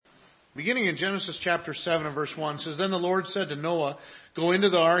Beginning in Genesis chapter 7 and verse 1 says, Then the Lord said to Noah, Go into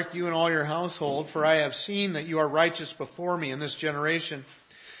the ark, you and all your household, for I have seen that you are righteous before me in this generation.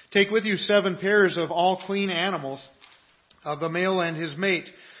 Take with you 7 pairs of all clean animals, of the male and his mate,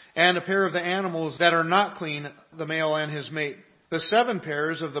 and a pair of the animals that are not clean, the male and his mate. The 7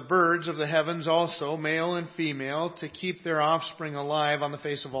 pairs of the birds of the heavens also, male and female, to keep their offspring alive on the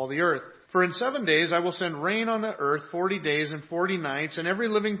face of all the earth. For in 7 days I will send rain on the earth 40 days and 40 nights, and every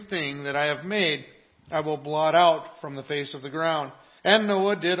living thing that I have made I will blot out from the face of the ground. And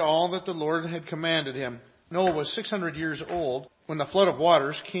Noah did all that the Lord had commanded him. Noah was 600 years old when the flood of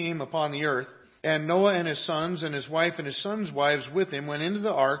waters came upon the earth. And Noah and his sons and his wife and his sons' wives with him went into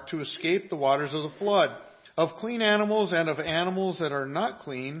the ark to escape the waters of the flood. Of clean animals and of animals that are not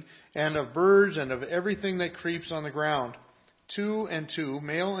clean, and of birds and of everything that creeps on the ground. 2 and 2,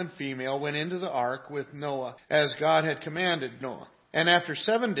 male and female, went into the ark with Noah, as God had commanded Noah. And after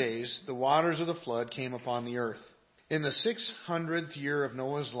 7 days, the waters of the flood came upon the earth. In the 600th year of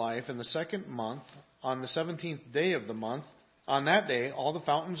Noah's life, in the 2nd month, on the 17th day of the month, on that day, all the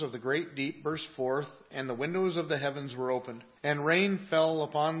fountains of the great deep burst forth, and the windows of the heavens were opened. And rain fell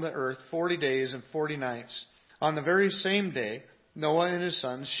upon the earth 40 days and 40 nights. On the very same day, Noah and his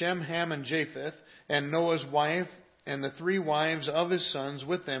sons, Shem, Ham, and Japheth, and Noah's wife, and the 3 wives of his sons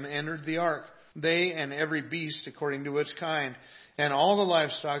with them entered the ark, they and every beast according to its kind, and all the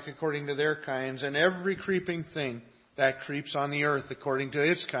livestock according to their kinds, and every creeping thing that creeps on the earth according to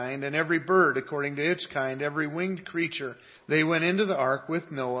its kind, and every bird according to its kind, every winged creature. They went into the ark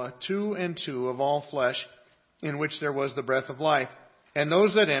with Noah, 2 and 2 of all flesh, in which there was the breath of life. And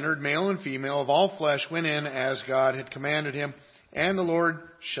those that entered, male and female, of all flesh, went in as God had commanded him, and the Lord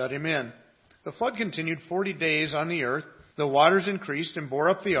shut him in. The flood continued 40 days on the earth. The waters increased and bore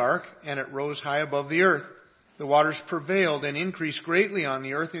up the ark, and it rose high above the earth. The waters prevailed and increased greatly on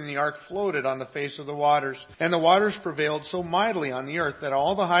the earth, and the ark floated on the face of the waters. And the waters prevailed so mightily on the earth that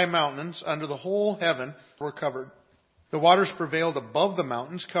all the high mountains under the whole heaven were covered. The waters prevailed above the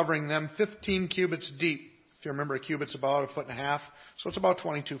mountains, covering them 15 cubits deep. If you remember, a cubit's about 1.5 feet, so it's about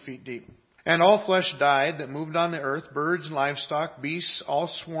 22 feet deep. And all flesh died that moved on the earth, birds, livestock, beasts, all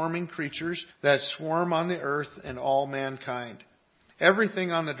swarming creatures that swarm on the earth, and all mankind. Everything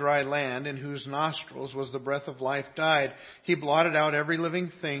on the dry land in whose nostrils was the breath of life died. He blotted out every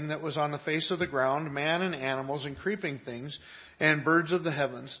living thing that was on the face of the ground, man and animals and creeping things, and birds of the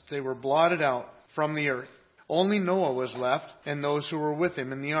heavens. They were blotted out from the earth. Only Noah was left, and those who were with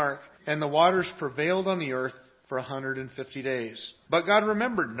him in the ark. And the waters prevailed on the earth for 150 days. But God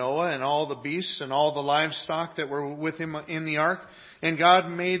remembered Noah and all the beasts and all the livestock that were with him in the ark. And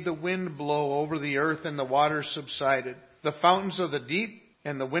God made the wind blow over the earth, and the waters subsided. The fountains of the deep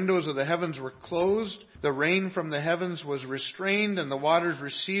and the windows of the heavens were closed. The rain from the heavens was restrained, and the waters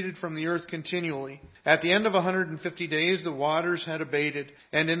receded from the earth continually. At the end of 150 days, the waters had abated.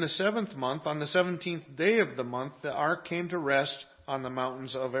 And in the 7th month, on the 17th day of the month, the ark came to rest on the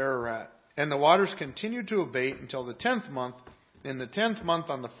mountains of Ararat. And the waters continued to abate until the 10th month. In the 10th month,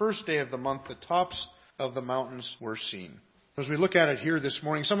 on the 1st day of the month, the tops of the mountains were seen. As we look at it here this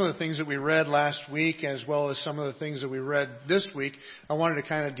morning, some of the things that we read last week, as well as some of the things that we read this week, I wanted to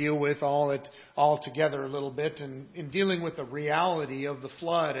kind of deal with all together a little bit, and in dealing with the reality of the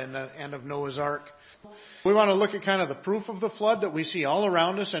flood and of Noah's Ark. We want to look at kind of the proof of the flood that we see all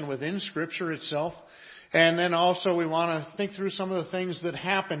around us and within Scripture itself. And then also we want to think through some of the things that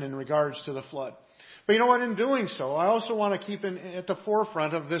happened in regards to the flood. But you know what, in doing so, I also want to keep at the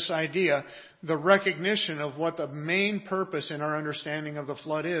forefront of this idea the recognition of what the main purpose in our understanding of the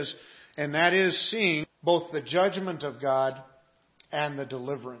flood is. And that is seeing both the judgment of God and the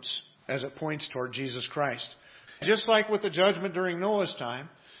deliverance as it points toward Jesus Christ. Just like with the judgment during Noah's time,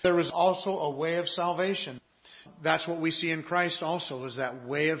 there was also a way of salvation. That's what we see in Christ also, is that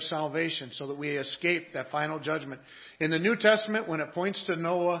way of salvation, so that we escape that final judgment. In the New Testament, when it points to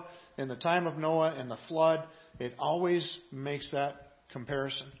Noah, in the time of Noah and the flood, it always makes that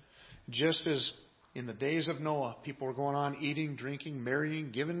comparison. Just as in the days of Noah, people were going on eating, drinking,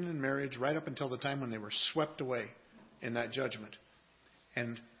 marrying, giving in marriage, right up until the time when they were swept away in that judgment.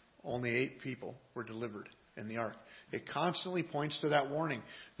 And only 8 people were delivered in the ark. It constantly points to that warning.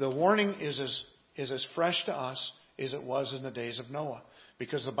 The warning is as fresh to us as it was in the days of Noah.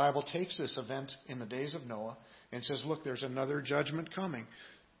 Because the Bible takes this event in the days of Noah and says, look, there's another judgment coming.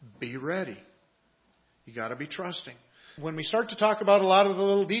 Be ready. You got to be trusting. When we start to talk about a lot of the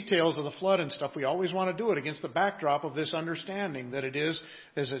little details of the flood and stuff, we always want to do it against the backdrop of this understanding that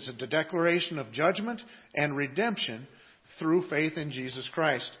it's a declaration of judgment and redemption through faith in Jesus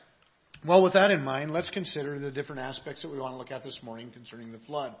Christ. Well, with that in mind, let's consider the different aspects that we want to look at this morning concerning the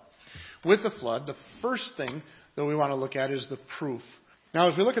flood. With the flood, the first thing that we want to look at is the proof. Now,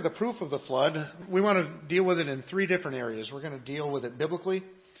 as we look at the proof of the flood, we want to deal with it in three different areas. We're going to deal with it biblically.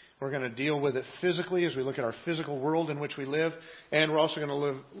 We're going to deal with it physically as we look at our physical world in which we live. And we're also going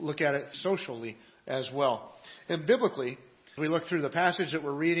to look at it socially as well. And biblically, we look through the passage that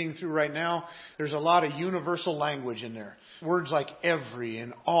we're reading through right now, there's a lot of universal language in there. Words like every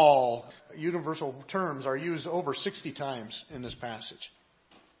and all, universal terms are used over 60 times in this passage.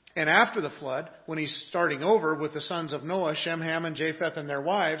 And after the flood, when he's starting over with the sons of Noah, Shem, Ham, and Japheth and their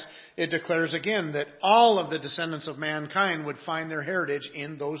wives, it declares again that all of the descendants of mankind would find their heritage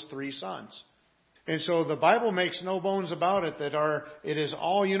in those three sons. And so the Bible makes no bones about it that it is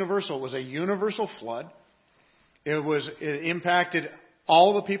all universal. It was a universal flood. It impacted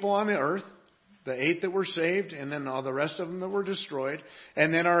all the people on the earth, the 8 that were saved, and then all the rest of them that were destroyed.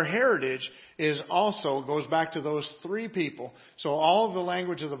 And then our heritage goes back to those 3 people. So all of the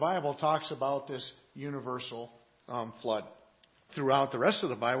language of the Bible talks about this universal flood. Throughout the rest of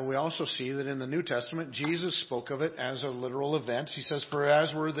the Bible, we also see that in the New Testament, Jesus spoke of it as a literal event. He says, "For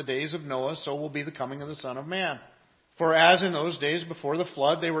as were the days of Noah, so will be the coming of the Son of Man. For as in those days before the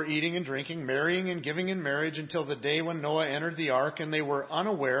flood, they were eating and drinking, marrying and giving in marriage until the day when Noah entered the ark, and they were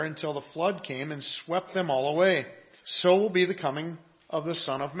unaware until the flood came and swept them all away. So will be the coming of the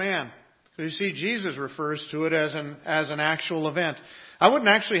Son of Man." So you see, Jesus refers to it as an actual event. I wouldn't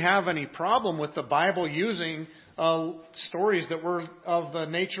actually have any problem with the Bible using stories that were of the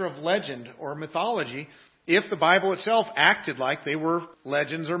nature of legend or mythology if the Bible itself acted like they were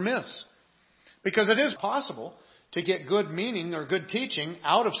legends or myths. Because it is possible to get good meaning or good teaching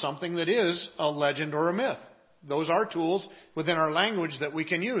out of something that is a legend or a myth. Those are tools within our language that we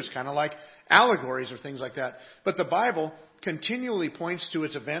can use, kind of like allegories or things like that. But the Bible continually points to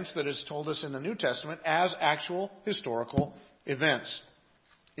its events that is told us in the New Testament as actual historical events.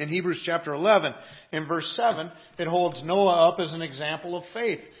 In Hebrews chapter 11, in verse 7, it holds Noah up as an example of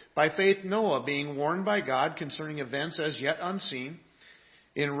faith. By faith, Noah, being warned by God concerning events as yet unseen,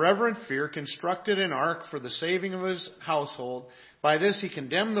 in reverent fear, constructed an ark for the saving of his household. By this he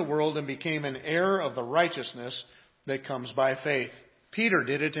condemned the world and became an heir of the righteousness that comes by faith. Peter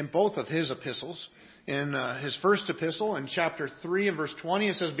did it in both of his epistles. In his first epistle, in chapter 3 and verse 20,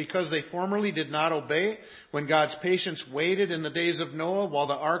 it says, "Because they formerly did not obey, when God's patience waited in the days of Noah while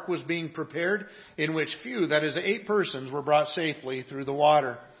the ark was being prepared, in which few, that is 8 persons, were brought safely through the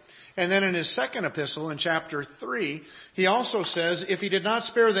water." And then in his second epistle, in chapter 3, he also says, "If he did not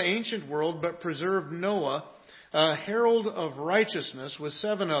spare the ancient world, but preserved Noah, a herald of righteousness with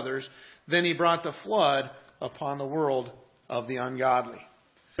 7 others, then he brought the flood upon the world of the ungodly."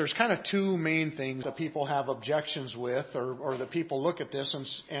 There's kind of 2 main things that people have objections with, or that people look at this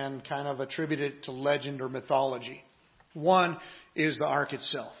and kind of attribute it to legend or mythology. One is the ark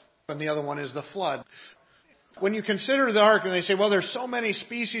itself, and the other one is the flood. When you consider the ark and they say, well, there's so many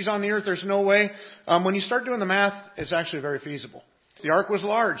species on the earth, there's no way. When you start doing the math, it's actually very feasible. The ark was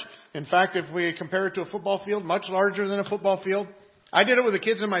large. In fact, if we compare it to a football field, much larger than a football field. I did it with the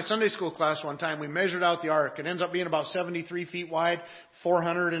kids in my Sunday school class one time. We measured out the ark. It ends up being about 73 feet wide,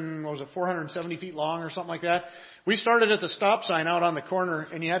 470 feet long or something like that. We started at the stop sign out on the corner,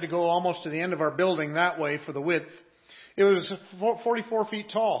 and you had to go almost to the end of our building that way for the width. It was 44 feet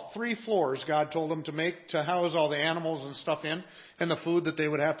tall, 3 floors God told them to make to house all the animals and stuff in, and the food that they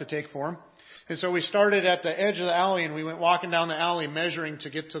would have to take for them. And so we started at the edge of the alley, and we went walking down the alley measuring to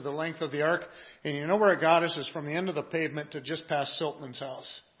get to the length of the ark. And you know where it got us is from the end of the pavement to just past Siltman's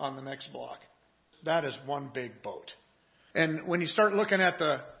house on the next block. That is one big boat. And when you start looking at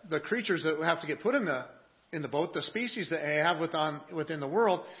the creatures that have to get put in the boat, the species that they have within the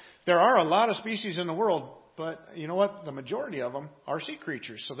world, there are a lot of species in the world. But you know what? The majority of them are sea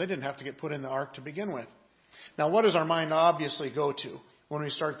creatures, so they didn't have to get put in the ark to begin with. Now, what does our mind obviously go to when we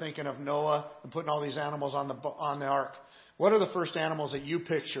start thinking of Noah and putting all these animals on the ark? What are the first animals that you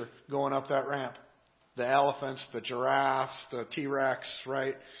picture going up that ramp? The elephants, the giraffes, the T-Rex,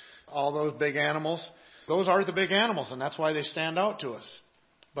 right? All those big animals. Those are the big animals, and that's why they stand out to us.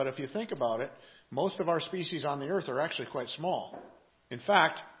 But if you think about it, most of our species on the earth are actually quite small. In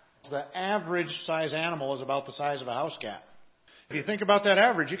fact, the average size animal is about the size of a house cat. If you think about that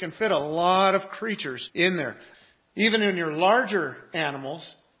average, you can fit a lot of creatures in there. Even in your larger animals,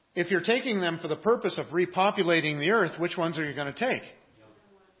 if you're taking them for the purpose of repopulating the earth, which ones are you going to take?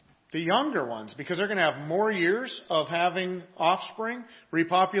 The younger ones, because they're going to have more years of having offspring,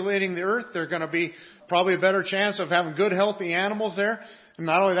 repopulating the earth. They're going to be probably a better chance of having good, healthy animals there. And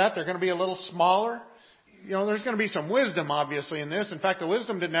not only that, they're going to be a little smaller. there's going to be some wisdom, obviously, in this. In fact, the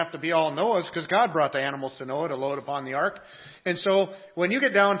wisdom didn't have to be all Noah's because God brought the animals to Noah to load upon the ark. And so when you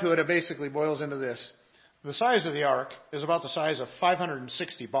get down to it, it basically boils into this. The size of the ark is about the size of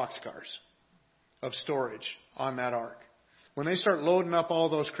 560 boxcars of storage on that ark. When they start loading up all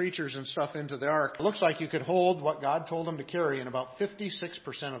those creatures and stuff into the ark, it looks like you could hold what God told them to carry in about 56%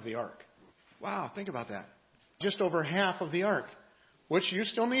 of the ark. Wow, think about that. Just over half of the ark, which you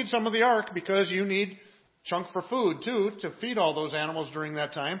still need some of the ark because you need chunk for food too to feed all those animals during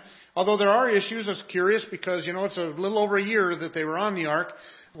that time. Although there are issues, I was curious because, it's a little over a year that they were on the ark.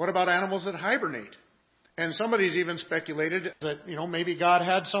 What about animals that hibernate? And somebody's even speculated that, maybe God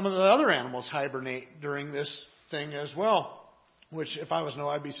had some of the other animals hibernate during this thing as well. Which, if I was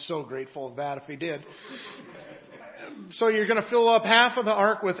Noah, I'd be so grateful of that if he did. So you're going to fill up half of the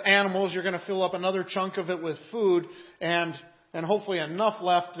ark with animals. You're going to fill up another chunk of it with food. And hopefully enough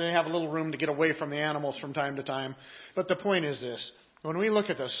left to have a little room to get away from the animals from time to time. But the point is this. When we look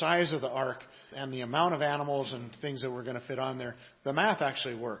at the size of the ark and the amount of animals and things that we're going to fit on there, the math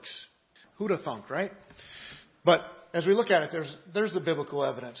actually works. Who'd have thunk, right? But as we look at it, there's the biblical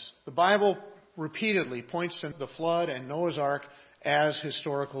evidence. The Bible repeatedly points to the flood and Noah's Ark as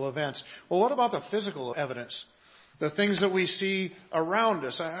historical events. Well, what about the physical evidence? The things that we see around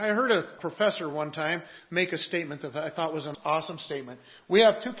us. I heard a professor one time make a statement that I thought was an awesome statement. We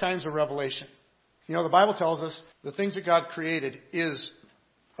have two kinds of revelation. The Bible tells us the things that God created is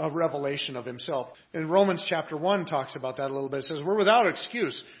a revelation of Himself. In Romans chapter 1 talks about that a little bit. It says we're without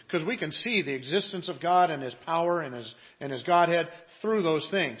excuse because we can see the existence of God and His power and His Godhead through those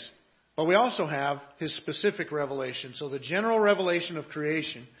things. But we also have His specific revelation. So the general revelation of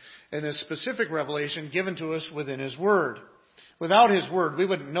creation and His specific revelation given to us within His Word. Without His Word, we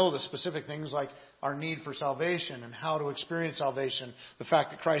wouldn't know the specific things like our need for salvation and how to experience salvation. The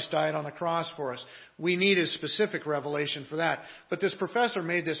fact that Christ died on the cross for us. We need His specific revelation for that. But this professor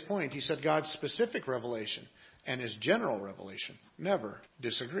made this point. He said God's specific revelation and His general revelation never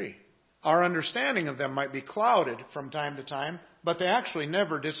disagree. Our understanding of them might be clouded from time to time, but they actually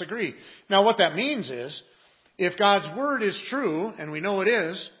never disagree. Now what that means is, if God's Word is true, and we know it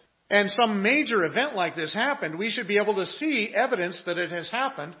is, and some major event like this happened, we should be able to see evidence that it has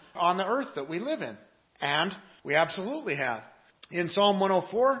happened on the earth that we live in. And we absolutely have. In Psalm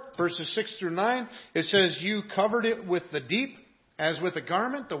 104, verses 6 through 9, it says, "You covered it with the deep, as with a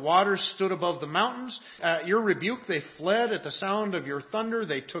garment, the waters stood above the mountains. At your rebuke they fled. At the sound of your thunder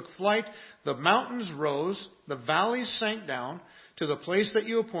they took flight. The mountains rose, the valleys sank down to the place that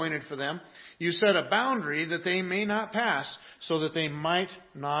you appointed for them. You set a boundary that they may not pass, so that they might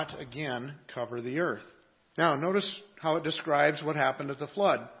not again cover the earth." Now, notice how it describes what happened at the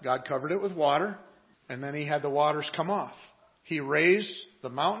flood. God covered it with water, and then He had the waters come off. He raised the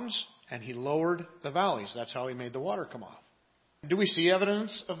mountains, and He lowered the valleys. That's how He made the water come off. Do we see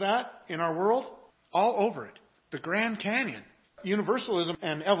evidence of that in our world? All over it. The Grand Canyon. Universalism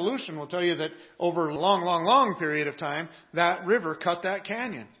and evolution will tell you that over a long period of time, that river cut that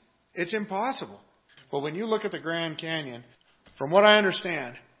canyon. It's impossible. But when you look at the Grand Canyon, from what I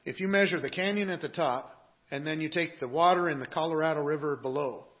understand, if you measure the canyon at the top, and then you take the water in the Colorado River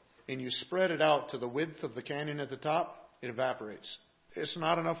below, and you spread it out to the width of the canyon at the top, it evaporates. It's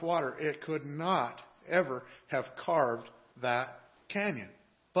not enough water. It could not ever have carved that canyon.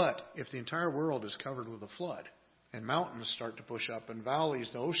 But if the entire world is covered with a flood, and mountains start to push up, and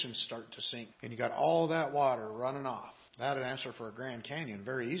valleys, the oceans start to sink, and you got all that water running off, that'd answer for a Grand Canyon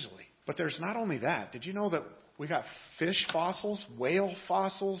very easily. But there's not only that. Did you know that we got fish fossils, whale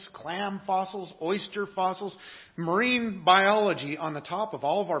fossils, clam fossils, oyster fossils, marine biology on the top of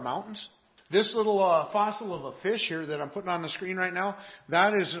all of our mountains? This little fossil of a fish here that I'm putting on the screen right now,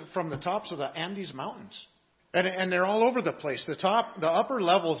 that is from the tops of the Andes Mountains. And they're all over the place. The upper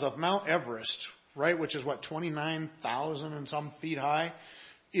levels of Mount Everest, right, which is 29,000 and some feet high,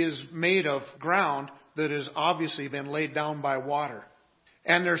 is made of ground that has obviously been laid down by water.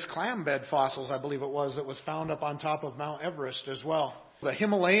 And there's clam bed fossils, I believe it was, that was found up on top of Mount Everest as well. The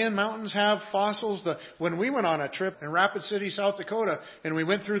Himalayan mountains have fossils. When we went on a trip in Rapid City, South Dakota, and we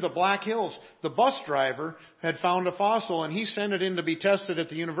went through the Black Hills, the bus driver had found a fossil, and he sent it in to be tested at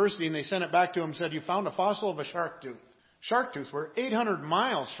the university, and they sent it back to him and said, "You found a fossil of a shark tooth." Shark tooth, we're 800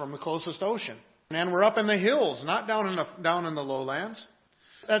 miles from the closest ocean. And we're up in the hills, not down in the lowlands.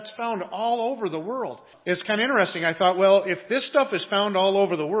 That's found all over the world. It's kind of interesting. I thought, well, if this stuff is found all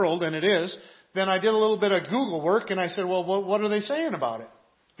over the world, and it is, then I did a little bit of Google work, and I said, well, what are they saying about it?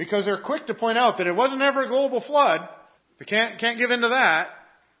 Because they're quick to point out that it wasn't ever a global flood. They can't give into that.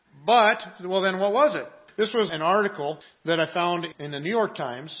 But, well, then what was it? This was an article that I found in the New York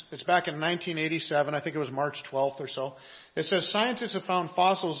Times. It's back in 1987. I think it was March 12th or so. It says scientists have found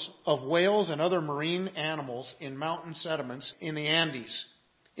fossils of whales and other marine animals in mountain sediments in the Andes,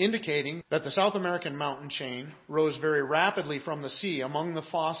 indicating that the South American mountain chain rose very rapidly from the sea. Among the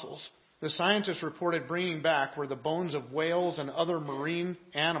fossils, the scientists reported bringing back were the bones of whales and other marine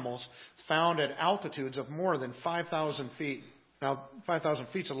animals found at altitudes of more than 5,000 feet. Now, 5,000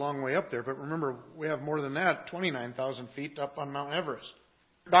 feet's a long way up there, but remember, we have more than that, 29,000 feet up on Mount Everest.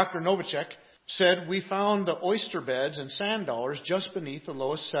 Dr. Novacek said, we found the oyster beds and sand dollars just beneath the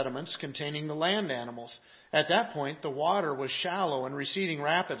lowest sediments containing the land animals. At that point, the water was shallow and receding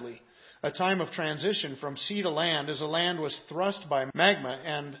rapidly, a time of transition from sea to land as the land was thrust by magma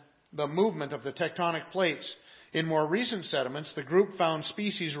and the movement of the tectonic plates. In more recent sediments, the group found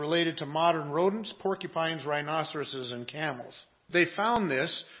species related to modern rodents, porcupines, rhinoceroses, and camels. They found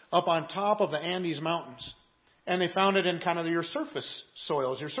this up on top of the Andes Mountains. And they found it in kind of your surface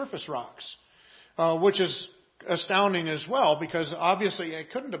soils, your surface rocks, which is astounding as well, because obviously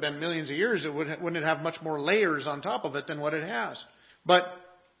it couldn't have been millions of years. Wouldn't it have much more layers on top of it than what it has? But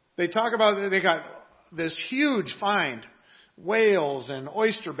they talk about, they got this huge find, whales and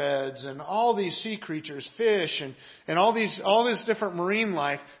oyster beds and all these sea creatures, fish and all this different marine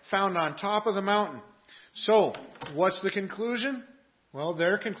life found on top of the mountain. So, what's the conclusion? Well,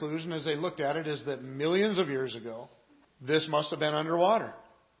 their conclusion as they looked at it is that millions of years ago, this must have been underwater.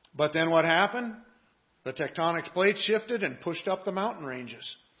 But then what happened? The tectonic plates shifted and pushed up the mountain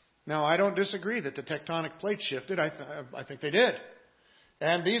ranges. Now, I don't disagree that the tectonic plates shifted. I think they did.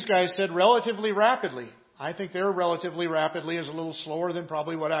 And these guys said relatively rapidly. I think their relatively rapidly is a little slower than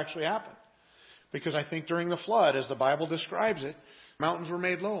probably what actually happened. Because I think during the flood, as the Bible describes it, mountains were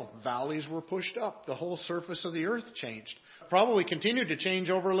made low. Valleys were pushed up. The whole surface of the earth changed. Probably continued to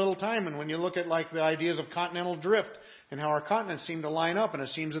change over a little time. And when you look at like the ideas of continental drift and how our continents seem to line up and it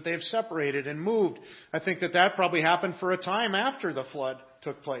seems that they've separated and moved, I think that probably happened for a time after the flood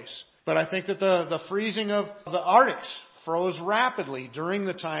took place. But I think that the freezing of the Arctics froze rapidly during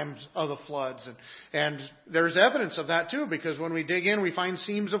the times of the floods. And there's evidence of that too, because when we dig in, we find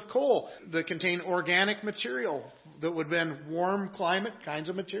seams of coal that contain organic material that would have been warm climate kinds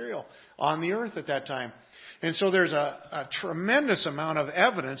of material on the earth at that time. And so there's a tremendous amount of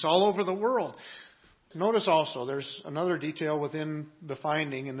evidence all over the world. Notice also, there's another detail within the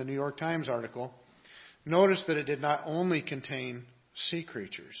finding in the New York Times article. Notice that it did not only contain sea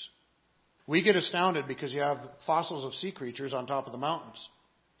creatures. We get astounded because you have fossils of sea creatures on top of the mountains.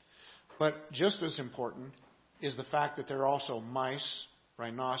 But just as important is the fact that there are also mice,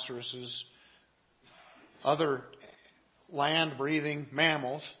 rhinoceroses, other land-breathing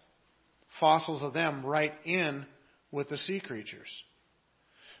mammals, fossils of them right in with the sea creatures.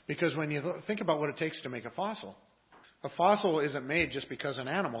 Because when you think about what it takes to make a fossil isn't made just because an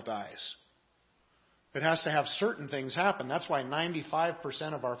animal dies. It has to have certain things happen. That's why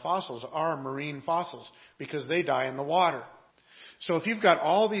 95% of our fossils are marine fossils, because they die in the water. So if you've got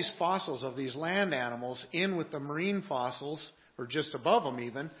all these fossils of these land animals in with the marine fossils, or just above them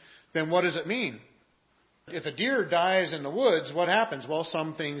even, then what does it mean? If a deer dies in the woods, what happens? Well,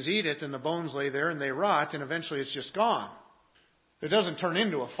 some things eat it and the bones lay there and they rot and eventually it's just gone. It doesn't turn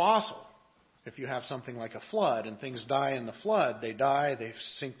into a fossil. If you have something like a flood and things die in the flood, they die, they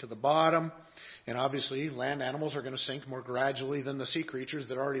sink to the bottom. And obviously, land animals are going to sink more gradually than the sea creatures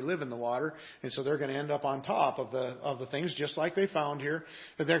that already live in the water. And so they're going to end up on top of the things, just like they found here.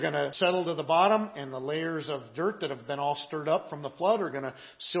 That they're going to settle to the bottom, and the layers of dirt that have been all stirred up from the flood are going to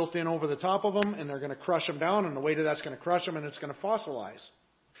silt in over the top of them, and they're going to crush them down, and the weight of that's going to crush them, and it's going to fossilize.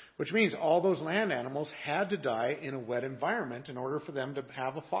 Which means all those land animals had to die in a wet environment in order for them to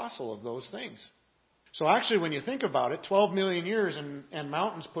have a fossil of those things. So actually, when you think about it, 12 million years and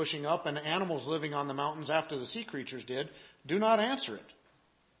mountains pushing up and animals living on the mountains after the sea creatures did, do not answer it.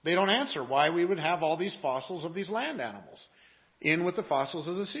 They don't answer why we would have all these fossils of these land animals in with the fossils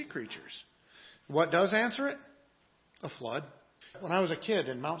of the sea creatures. What does answer it? A flood. When I was a kid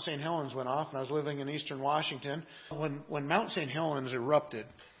and Mount St. Helens went off and I was living in eastern Washington, when Mount St. Helens erupted,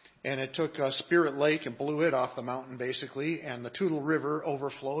 and it took Spirit Lake and blew it off the mountain, basically. And the Toutle River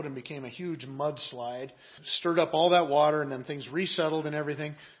overflowed and became a huge mudslide. Stirred up all that water, and then things resettled and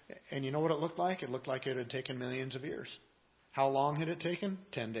everything. And you know what it looked like? It looked like it had taken millions of years. How long had it taken?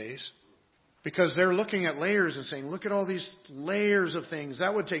 10 days. Because they're looking at layers and saying, look at all these layers of things.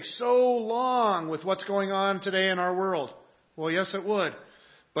 That would take so long with what's going on today in our world. Well, yes, it would.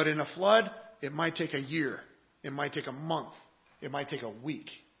 But in a flood, it might take a year. It might take a month. It might take a week.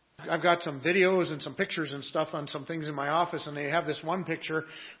 I've got some videos and some pictures and stuff on some things in my office, and they have this one picture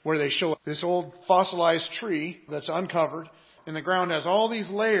where they show this old fossilized tree that's uncovered, and the ground has all these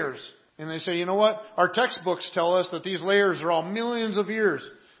layers. And they say, you know what? Our textbooks tell us that these layers are all millions of years,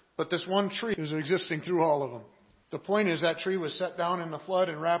 but this one tree is existing through all of them. The point is that tree was set down in the flood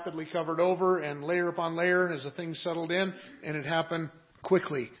and rapidly covered over, and layer upon layer as the things settled in, and it happened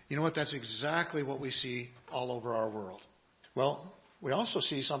quickly. You know what? That's exactly what we see all over our world. Well, we also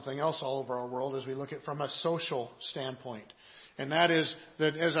see something else all over our world as we look at it from a social standpoint. And that is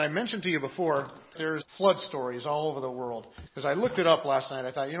that, as I mentioned to you before, there's flood stories all over the world. Because I looked it up last night.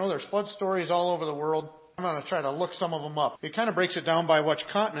 I thought, there's flood stories all over the world. I'm going to try to look some of them up. It kind of breaks it down by which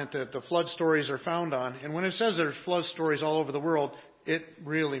continent that the flood stories are found on. And when it says there's flood stories all over the world, it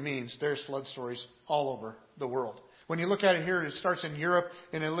really means there's flood stories all over the world. When you look at it here, it starts in Europe,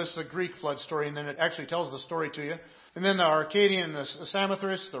 and it lists the Greek flood story, and then it actually tells the story to you. And then the Arcadian, the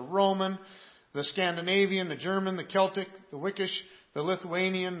Samothrace, the Roman, the Scandinavian, the German, the Celtic, the Wickish, the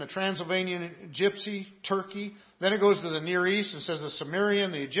Lithuanian, the Transylvanian, Gypsy, Turkey. Then it goes to the Near East and says the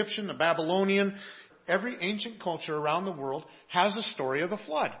Sumerian, the Egyptian, the Babylonian. Every ancient culture around the world has a story of the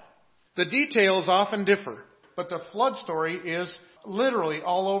flood. The details often differ, but the flood story is literally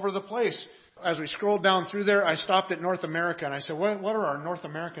all over the place. As we scrolled down through there, I stopped at North America, and I said, what are our North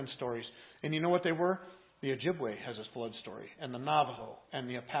American stories? And you know what they were? The Ojibwe has a flood story, and the Navajo, and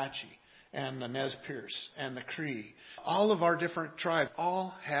the Apache, and the Nez Perce, and the Cree. All of our different tribes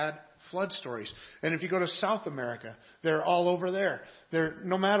all had flood stories. And if you go to South America, they're all over there. They're,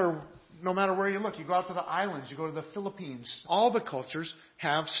 no matter where you look, you go out to the islands, you go to the Philippines, all the cultures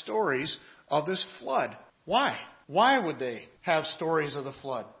have stories of this flood. Why? Why would they have stories of the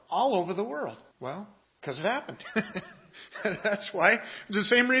flood all over the world? Well, because it happened. That's why. The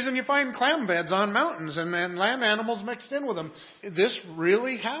same reason you find clam beds on mountains and land animals mixed in with them. This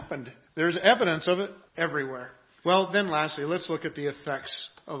really happened. There's evidence of it everywhere. Well, then lastly, let's look at the effects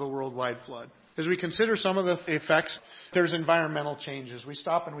of the worldwide flood. As we consider some of the effects, there's environmental changes. We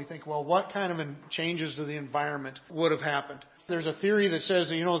stop and we think, well, what kind of changes to the environment would have happened? There's a theory that says,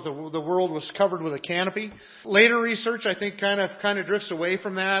 the world was covered with a canopy. Later research, I think, kind of drifts away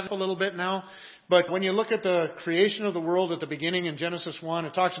from that a little bit now. But when you look at the creation of the world at the beginning in Genesis 1,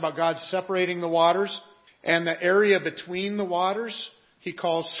 it talks about God separating the waters, and the area between the waters He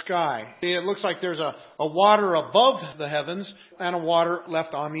calls sky. It looks like there's a water above the heavens and a water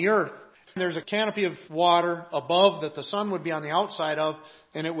left on the earth. There's a canopy of water above that the sun would be on the outside of,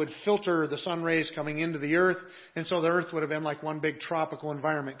 and it would filter the sun rays coming into the earth. And so the earth would have been like one big tropical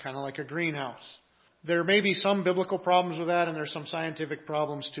environment, kind of like a greenhouse. There may be some biblical problems with that, and there's some scientific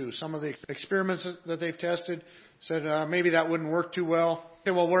problems too. Some of the experiments that they've tested said maybe that wouldn't work too well. Okay,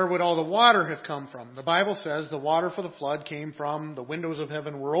 well, where would all the water have come from? The Bible says the water for the flood came from the windows of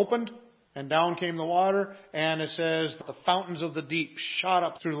heaven were opened, and down came the water, and it says the fountains of the deep shot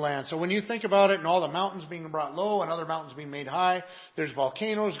up through the land. So when you think about it, and all the mountains being brought low and other mountains being made high, there's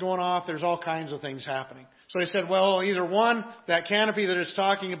volcanoes going off, there's all kinds of things happening. So he said, well, either one, that canopy that it's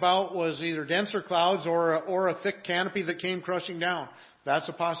talking about was either denser clouds or a thick canopy that came crushing down. That's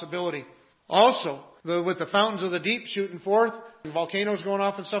a possibility. Also, with the fountains of the deep shooting forth, and volcanoes going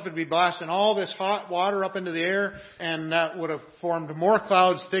off and stuff, it'd be blasting all this hot water up into the air, and that would have formed more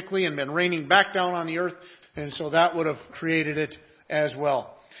clouds thickly and been raining back down on the earth, and so that would have created it as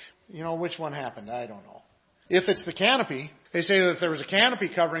well. Which one happened? I don't know. If it's the canopy, they say that if there was a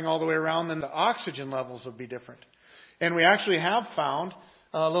canopy covering all the way around, then the oxygen levels would be different. And we actually have found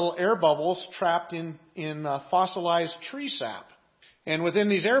little air bubbles trapped in fossilized tree sap. And within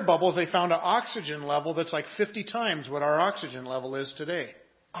these air bubbles, they found an oxygen level that's like 50 times what our oxygen level is today.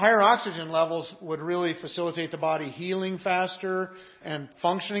 Higher oxygen levels would really facilitate the body healing faster and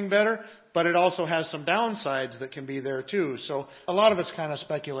functioning better, but it also has some downsides that can be there too. So a lot of it's kind of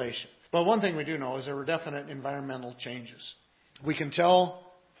speculation. But one thing we do know is there were definite environmental changes. We can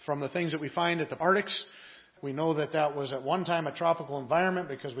tell from the things that we find at the Arctics. We know that that was at one time a tropical environment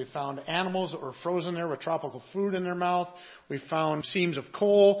because we found animals that were frozen there with tropical food in their mouth. We found seams of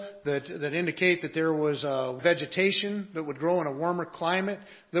coal that indicate that there was vegetation that would grow in a warmer climate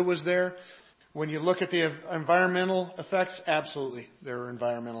that was there. When you look at the environmental effects, absolutely, there are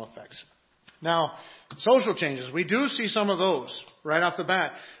environmental effects. Now, social changes, we do see some of those right off the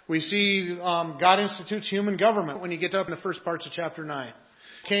bat. We see God institutes human government when you get up in the first parts of chapter 9.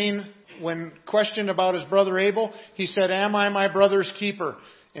 Cain, when questioned about his brother Abel, he said, "Am I my brother's keeper?"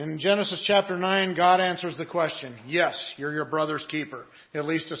 In Genesis chapter 9, God answers the question. Yes, you're your brother's keeper, at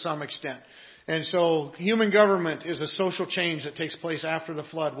least to some extent. And so human government is a social change that takes place after the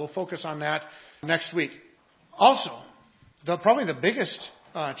flood. We'll focus on that next week. Also, probably the biggest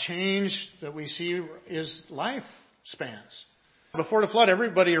change that we see is life spans. Before the flood,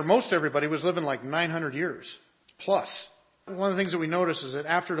 everybody, or most everybody, was living like 900 years plus. One of the things that we notice is that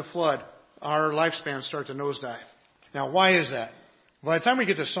after the flood, our lifespans start to nosedive. Now, why is that? By the time we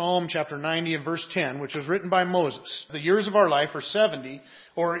get to Psalm chapter 90 and verse 10, which was written by Moses, the years of our life are 70,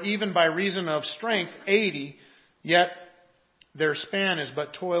 or even by reason of strength, 80, yet their span is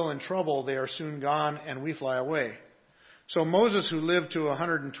but toil and trouble. They are soon gone, and we fly away. So Moses, who lived to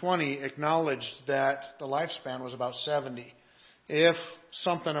 120, acknowledged that the lifespan was about 70. If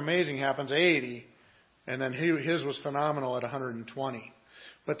something amazing happens, 80, and then his was phenomenal at 120.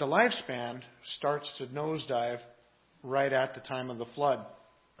 But the lifespan starts to nosedive right at the time of the flood.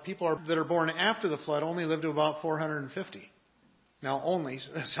 People that are born after the flood only live to about 450. Now, only,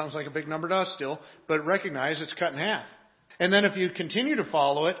 that sounds like a big number to us still, but recognize it's cut in half. And then if you continue to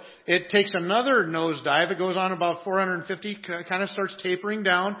follow it, it takes another nosedive. It goes on about 450, kind of starts tapering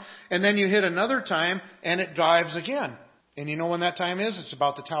down, and then you hit another time, and it dives again. And you know when that time is? It's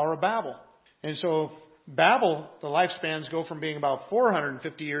about the Tower of Babel. And so Babel, the lifespans go from being about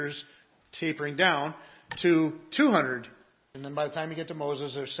 450 years tapering down to 200. And then by the time you get to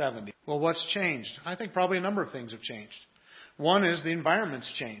Moses, there's 70. Well, what's changed? I think probably a number of things have changed. One is the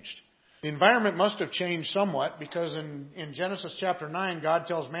environment's changed. The environment must have changed somewhat because in Genesis chapter 9, God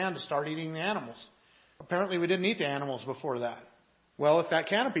tells man to start eating the animals. Apparently we didn't eat the animals before that. Well, if that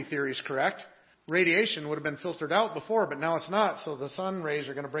canopy theory is correct, radiation would have been filtered out before, but now it's not. So the sun rays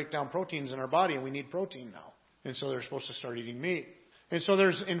are going to break down proteins in our body, and we need protein now. And so they're supposed to start eating meat. And so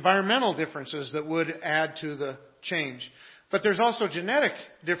there's environmental differences that would add to the change. But there's also genetic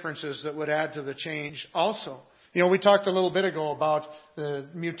differences that would add to the change also. You know, we talked a little bit ago about the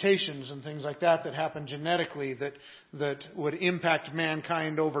mutations and things like that happen genetically that would impact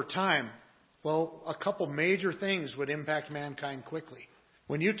mankind over time. Well, a couple major things would impact mankind quickly.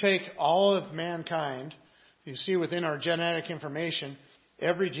 When you take all of mankind, you see within our genetic information,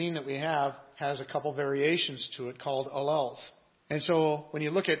 every gene that we have has a couple variations to it called alleles. And so when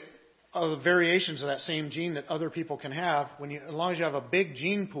you look at the variations of that same gene that other people can have, as long as you have a big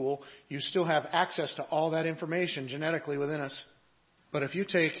gene pool, you still have access to all that information genetically within us. But if you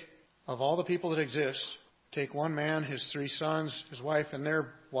take, of all the people that exist, take one man, his 3 sons, his wife, and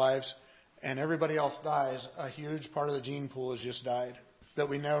their wives, and everybody else dies, a huge part of the gene pool has just died. That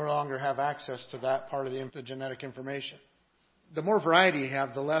we no longer have access to that part of the genetic information. The more variety you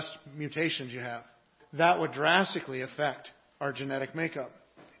have, the less mutations you have. That would drastically affect our genetic makeup.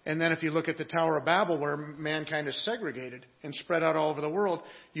 And then if you look at the Tower of Babel, where mankind is segregated and spread out all over the world,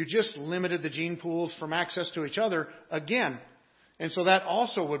 you just limited the gene pools from access to each other again. And so that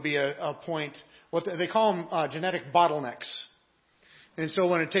also would be a point, what they call them genetic bottlenecks. And so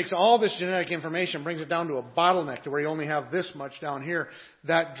when it takes all this genetic information, brings it down to a bottleneck to where you only have this much down here,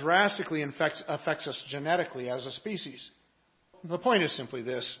 that drastically affects us genetically as a species. The point is simply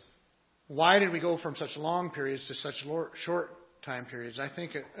this. Why did we go from such long periods to such short time periods? I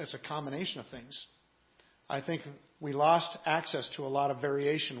think it's a combination of things. I think we lost access to a lot of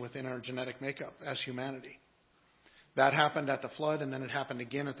variation within our genetic makeup as humanity. That happened at the flood, and then it happened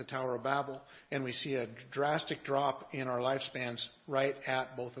again at the Tower of Babel, and we see a drastic drop in our lifespans right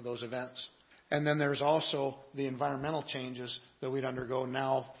at both of those events. And then there's also the environmental changes that we'd undergo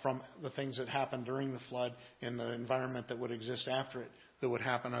now from the things that happened during the flood and the environment that would exist after it that would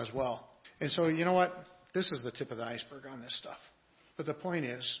happen as well. And so, you know what? This is the tip of the iceberg on this stuff. But the point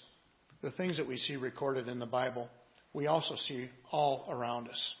is, the things that we see recorded in the Bible, we also see all around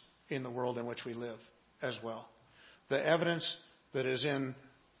us in the world in which we live as well. The evidence that is in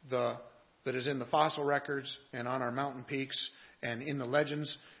the fossil records and on our mountain peaks and in the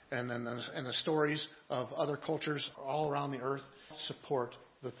legends and the stories of other cultures all around the earth support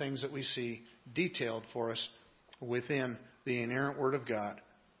the things that we see detailed for us within the inerrant Word of God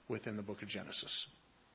within the book of Genesis.